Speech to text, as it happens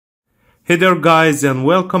Hey there guys, and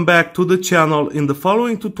welcome back to the channel. In the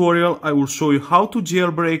following tutorial I will show you how to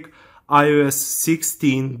jailbreak iOS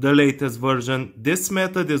 16, the latest version. This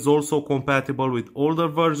method is also compatible with older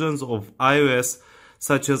versions of iOS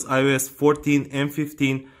such as iOS 14 and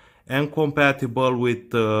 15 and compatible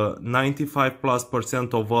with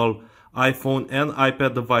 95+% of all iPhone and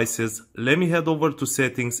iPad devices. Let me head over to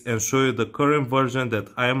settings and show you the current version that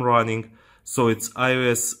I am running. So it's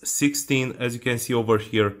iOS 16, as you can see over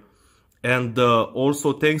here. And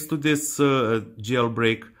also thanks to this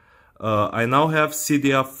jailbreak, I now have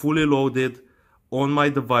Cydia fully loaded on my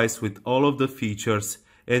device with all of the features,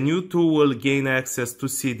 and you too will gain access to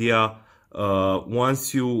Cydia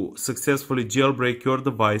once you successfully jailbreak your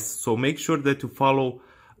device. So make sure that you follow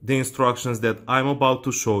the instructions that I'm about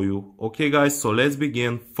to show you. Okay guys, so let's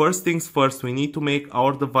begin. First things first, we need to make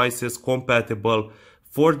our devices compatible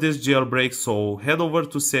for this jailbreak. So head over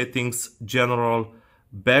to settings, general,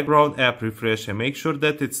 background app refresh, and make sure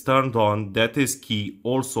that it's turned on. That is key.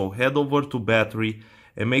 Also head over to battery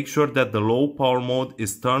and make sure that the low power mode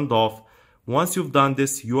is turned off. Once you've done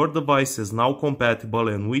this, your device is now compatible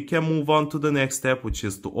and we can move on to the next step, which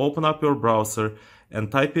is to open up your browser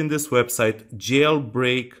and type in this website,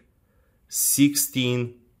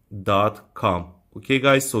 jailbreak16.com. okay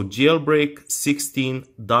guys, so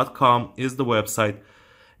jailbreak16.com is the website.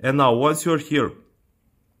 And now once you're here,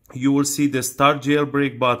 you will see the start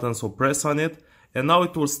jailbreak button, so press on it, and now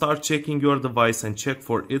it will start checking your device and check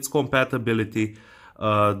for its compatibility.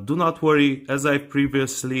 Do not worry, as I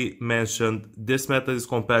previously mentioned, this method is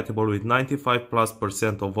compatible with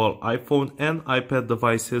 95+% of all iPhone and iPad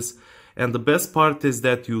devices. And the best part is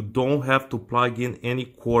that you don't have to plug in any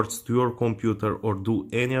cords to your computer or do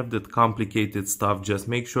any of that complicated stuff. Just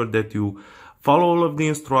make sure that you follow all of the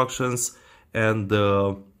instructions, and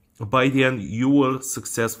by the end you will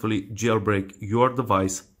successfully jailbreak your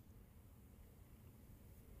device.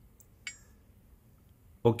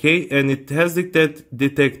 Okay, and it has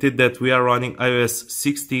detected that we are running iOS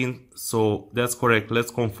 16, so that's correct.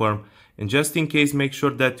 Let's confirm, and just in case, make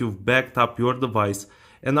sure that you've backed up your device.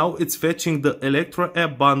 And now it's fetching the Electra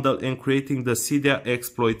app bundle and creating the Cydia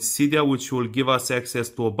exploit, Cydia, which will give us access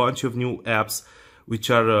to a bunch of new apps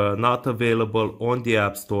which are not available on the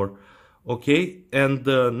App Store. Okay, and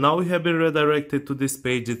now we have been redirected to this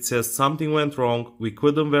page. It says something went wrong. We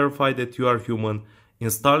couldn't verify that you are human.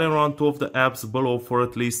 Install and run 2 of the apps below for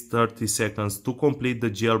at least 30 seconds to complete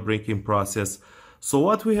the jailbreaking process. So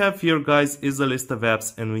what we have here, guys, is a list of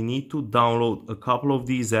apps, and we need to download a couple of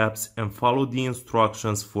these apps and follow the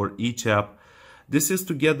instructions for each app. This is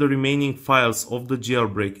to get the remaining files of the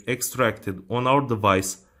jailbreak extracted on our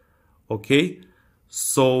device. Okay,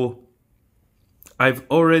 so I've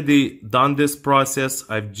already done this process.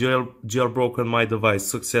 I've jailbroken my device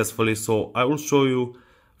successfully, so I will show you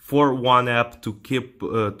for one app to keep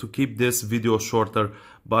this video shorter.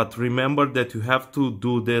 But remember that you have to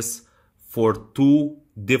do this for 2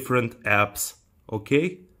 different apps.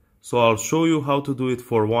 Okay, so I'll show you how to do it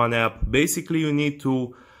for one app. Basically, you need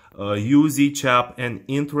to use each app and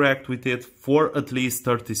interact with it for at least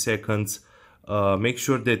 30 seconds. Make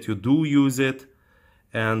sure that you do use it,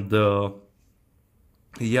 and so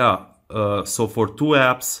for 2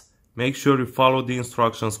 apps, make sure you follow the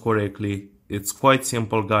instructions correctly. It's quite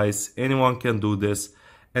simple, guys. Anyone can do this,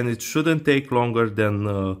 and it shouldn't take longer than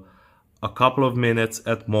a couple of minutes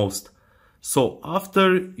at most. So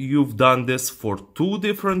after you've done this for 2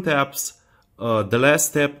 different apps, the last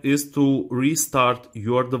step is to restart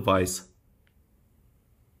your device.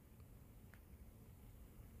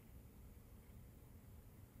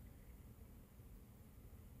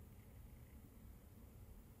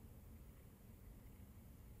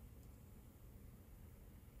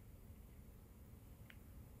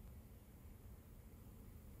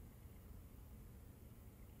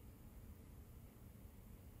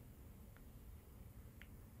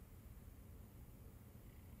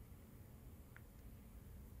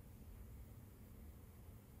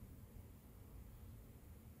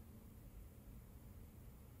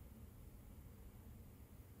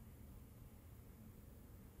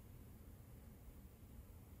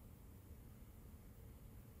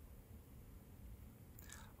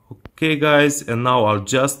 Okay guys, and now I'll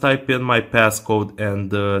just type in my passcode, and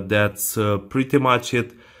that's pretty much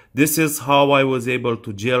it. This is how I was able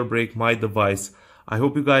to jailbreak my device. I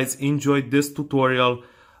hope you guys enjoyed this tutorial.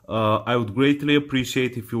 I would greatly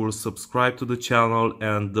appreciate if you will subscribe to the channel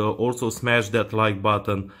and also smash that like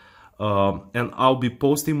button. And I'll be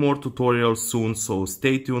posting more tutorials soon, so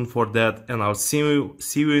stay tuned for that, and I'll see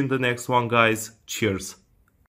you in the next one, guys. Cheers.